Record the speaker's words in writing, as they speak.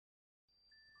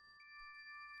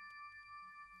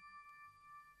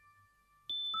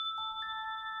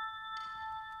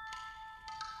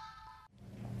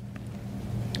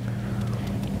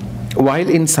while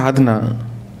in sadhana,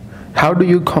 how do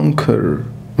you conquer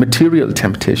material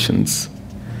temptations,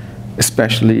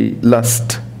 especially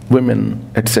lust, women,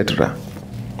 etc.?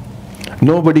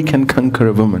 Nobody can conquer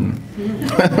a woman.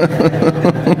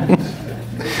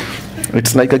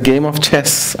 It's like a game of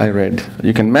chess, I read.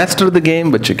 You can master the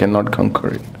game, but you cannot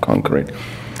conquer it.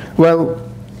 Well,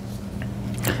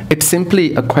 it's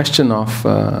simply a question of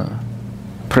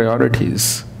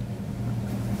priorities.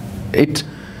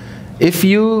 If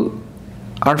you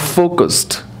are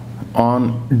focused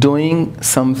on doing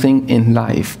something in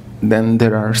life, then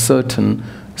there are certain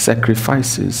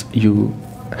sacrifices you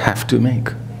have to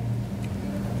make.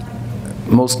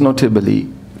 Most notably,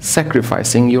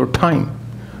 sacrificing your time.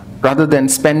 Rather than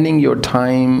spending your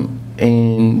time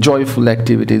in joyful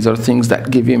activities or things that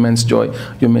give you immense joy,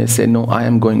 you may say, no, I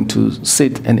am going to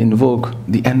sit and invoke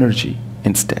the energy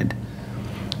instead.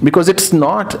 Because it's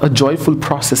not a joyful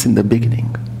process in the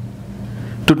beginning.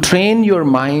 To train your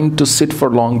mind to sit for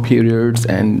long periods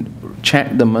and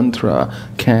chant the mantra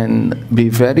can be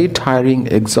very tiring,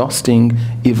 exhausting,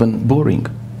 even boring.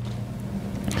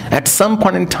 At some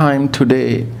point in time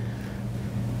today,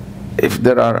 I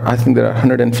think there are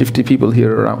 150 people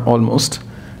here around, almost,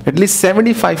 at least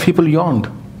 75 people yawned.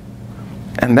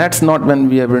 And that's not when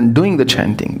we are doing the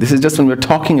chanting. This is just when we're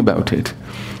talking about it.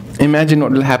 Imagine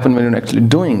what will happen when you're actually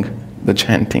doing the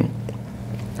chanting.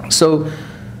 So,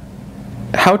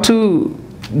 how to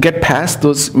get past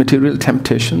those material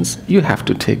temptations? You have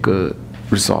to take a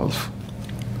resolve.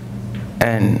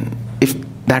 And if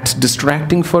that's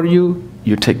distracting for you,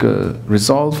 you take a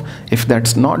resolve. If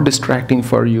that's not distracting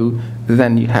for you,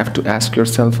 then you have to ask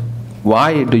yourself,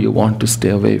 why do you want to stay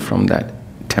away from that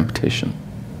temptation?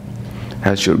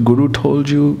 Has your guru told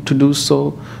you to do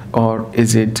so? Or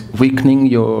is it weakening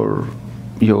your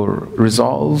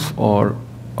resolve? Or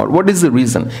what is the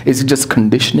reason? Is it just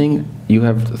conditioning? You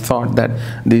have thought that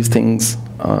these things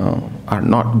are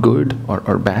not good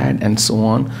or bad and so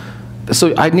on.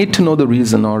 So I need to know the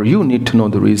reason, or you need to know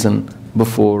the reason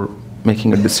before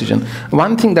making a decision.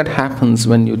 One thing that happens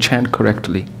when you chant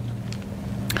correctly,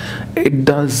 it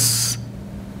does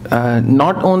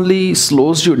not only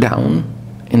slows you down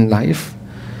in life,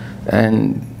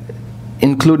 and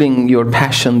including your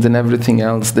passions and everything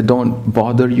else, they don't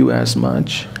bother you as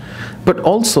much, but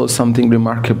also something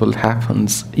remarkable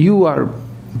happens. You are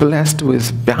blessed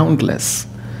with boundless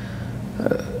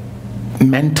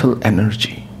mental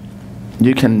energy.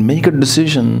 You can make a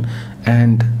decision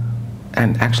and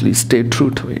actually stay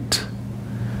true to it.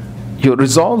 Your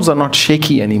resolves are not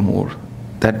shaky anymore.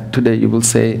 That today you will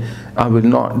say, I will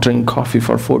not drink coffee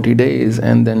for 40 days,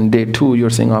 and then day 2 you're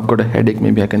saying, oh, I've got a headache,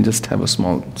 maybe I can just have a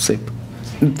small sip.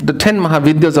 The 10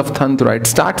 Mahavidyas of Tantra, it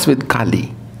starts with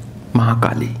Kali,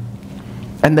 Mahakali.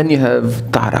 And then you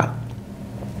have Tara.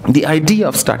 The idea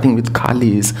of starting with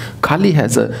Kali is, Kali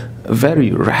has a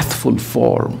very wrathful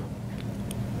form.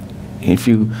 If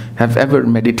you have ever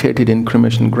meditated in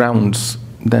cremation grounds,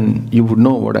 then you would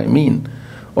know what I mean.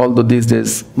 Although these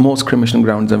days, most cremation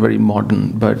grounds are very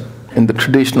modern, but in the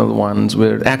traditional ones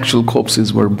where actual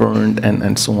corpses were burned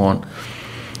and so on.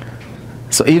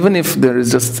 So even if there is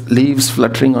just leaves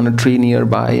fluttering on a tree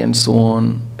nearby and so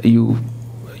on, you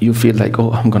feel like,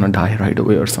 oh, I'm going to die right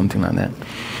away or something like that.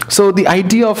 So the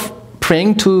idea of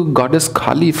praying to Goddess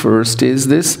Kali first is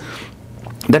this,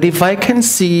 that if I can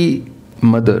see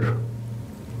Mother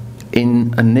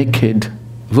in a naked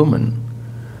woman,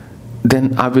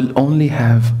 then I will only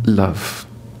have love,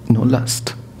 no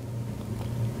lust.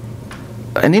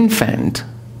 An infant,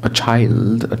 a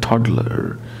child, a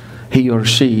toddler, he or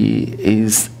she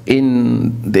is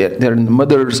they're in the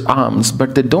mother's arms,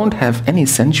 but they don't have any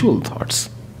sensual thoughts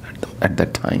at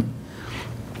that time.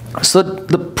 So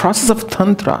the process of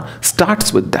Tantra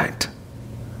starts with that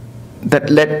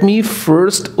let me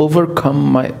first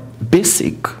overcome my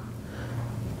basic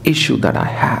issue that I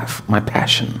have, my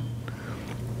passion.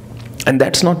 And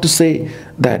that's not to say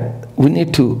that we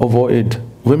need to avoid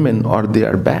women or they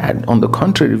are bad. On the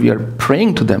contrary, we are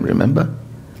praying to them, remember?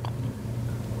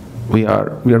 We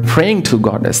are praying to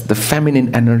Goddess, the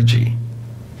feminine energy.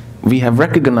 We have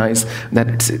recognized that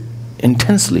it's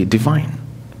intensely divine.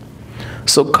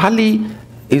 So Kali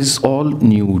is all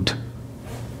nude,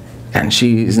 and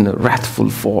she is in a wrathful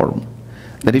form.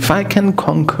 That if I can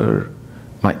conquer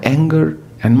my anger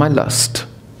and my lust,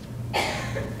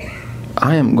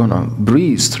 I am gonna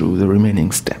breeze through the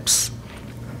remaining steps.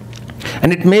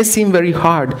 And it may seem very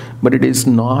hard, but it is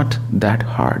not that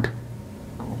hard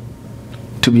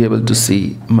to be able to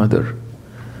see Mother.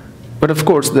 But of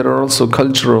course, there are also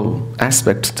cultural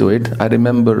aspects to it. I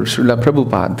remember Srila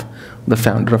Prabhupada, the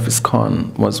founder of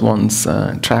ISKCON, was once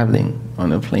traveling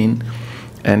on a plane,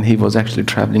 And he was actually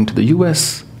traveling to the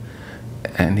US,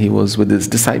 and he was with his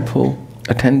disciple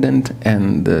attendant,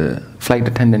 and the flight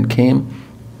attendant came,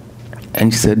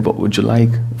 and she said, "What would you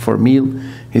like for a meal?"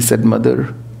 He said,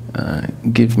 "Mother,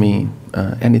 give me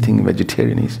anything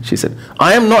vegetarian." She said,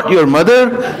 "I am not your mother.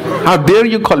 How dare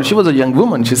you call?" She was a young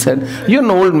woman. She said, "You're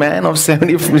an old man of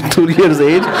 72 years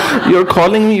age. You're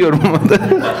calling me your mother."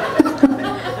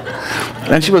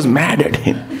 And she was mad at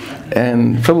him.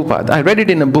 And Prabhupada, I read it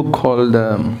in a book called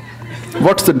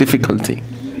What's the Difficulty?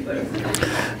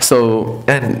 So,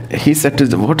 and he said to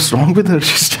them, "What's wrong with her?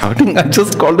 She's shouting. I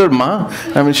just called her Ma.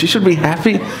 I mean, she should be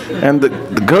happy." And the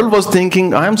girl was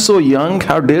thinking, "I'm so young.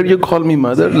 How dare you call me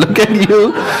mother? Look at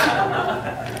you."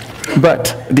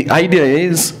 But the idea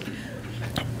is,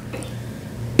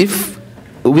 if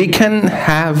we can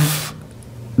have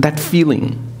that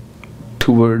feeling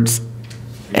towards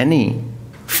any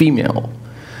female,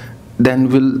 then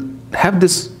we'll have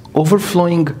this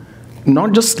overflowing,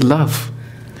 not just love,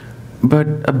 but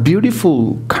a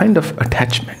beautiful kind of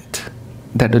attachment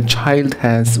that a child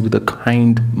has with a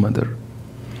kind mother.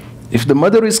 If the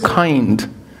mother is kind,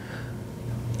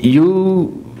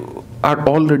 you are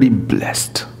already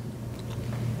blessed.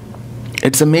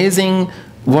 It's amazing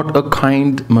what a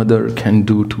kind mother can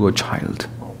do to a child.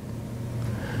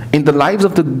 In the lives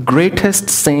of the greatest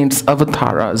saints,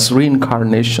 avatars,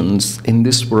 reincarnations in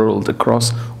this world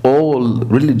across all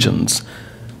religions,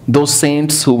 those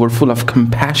saints who were full of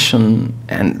compassion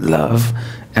and love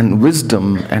and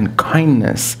wisdom and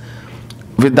kindness,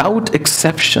 without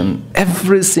exception,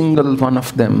 every single one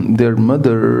of them, their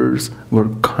mothers were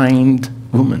kind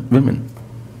women.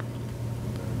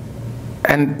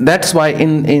 And that's why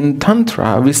in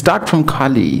Tantra, we start from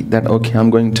Kali, that, okay, I'm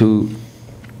going to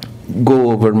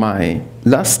go over my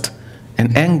lust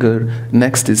and anger.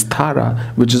 Next is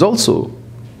Tara, which is also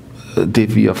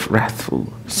Devi of wrathful.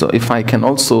 So if I can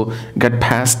also get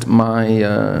past my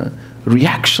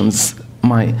reactions,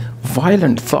 my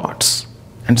violent thoughts,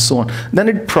 and so on, then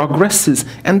it progresses.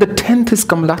 And the 10th is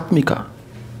Kamalatmika,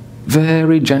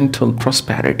 very gentle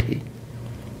prosperity,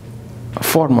 a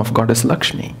form of goddess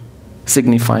Lakshmi,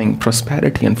 signifying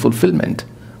prosperity and fulfillment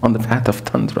on the path of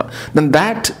Tantra. Then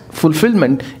that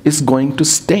fulfillment is going to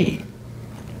stay.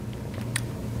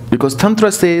 Because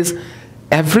Tantra says,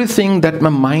 everything that my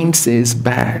mind says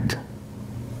bad,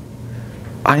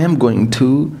 I am going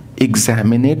to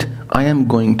examine it, I am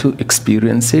going to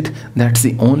experience it. That's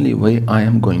the only way I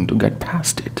am going to get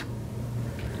past it.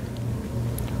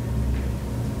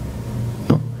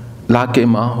 No? Lake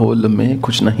mahol mein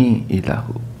kuch nahi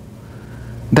ilahu.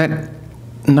 That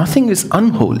nothing is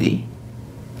unholy.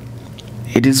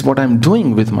 It is what I'm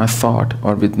doing with my thought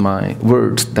or with my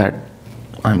words that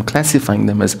I'm classifying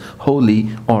them as holy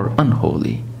or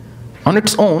unholy. On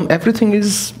its own, everything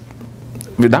is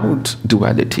without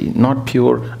duality, not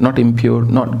pure, not impure,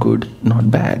 not good,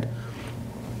 not bad.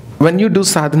 When you do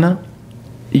sadhana,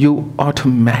 you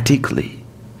automatically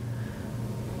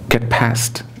get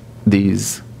past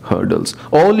these hurdles.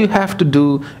 All you have to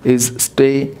do is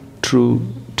stay true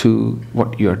to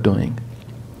what you're doing.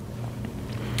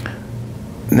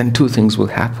 And then two things will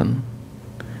happen.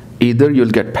 Either you'll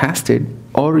get past it,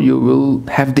 or you will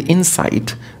have the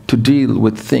insight to deal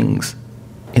with things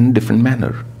in a different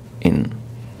manner in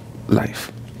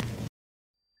life.